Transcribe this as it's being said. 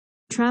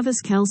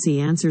Travis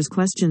Kelce answers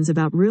questions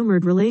about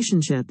rumored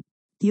relationship.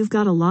 You've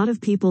got a lot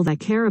of people that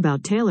care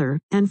about Taylor,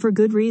 and for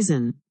good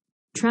reason.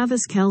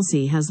 Travis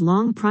Kelce has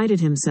long prided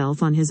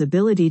himself on his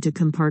ability to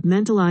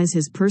compartmentalize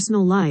his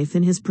personal life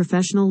and his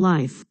professional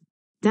life.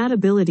 That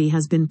ability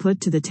has been put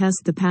to the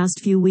test the past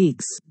few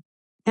weeks.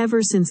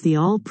 Ever since the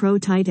all-pro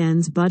tight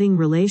end's budding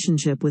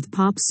relationship with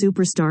pop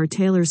superstar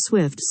Taylor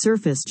Swift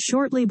surfaced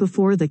shortly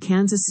before the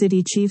Kansas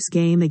City Chiefs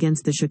game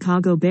against the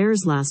Chicago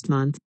Bears last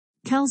month,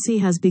 Kelce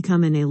has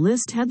become an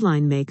A-list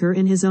headline maker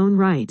in his own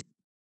right.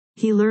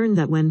 He learned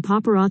that when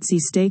paparazzi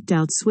staked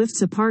out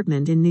Swift's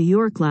apartment in New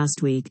York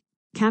last week,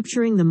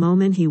 capturing the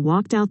moment he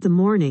walked out the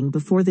morning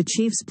before the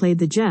Chiefs played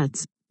the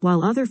Jets,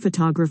 while other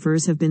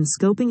photographers have been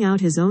scoping out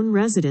his own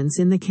residence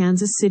in the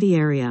Kansas City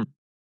area.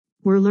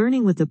 We're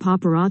learning with the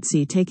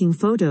paparazzi taking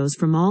photos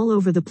from all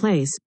over the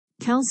place,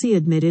 Kelce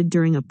admitted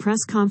during a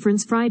press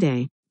conference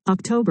Friday,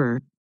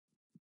 October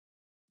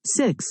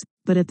 6,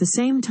 but at the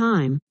same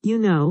time,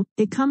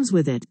 it comes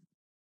with it.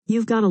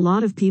 You've got a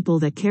lot of people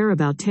that care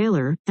about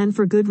Taylor, and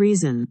for good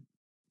reason.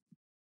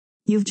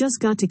 You've just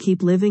got to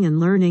keep living and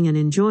learning and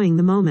enjoying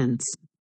the moments.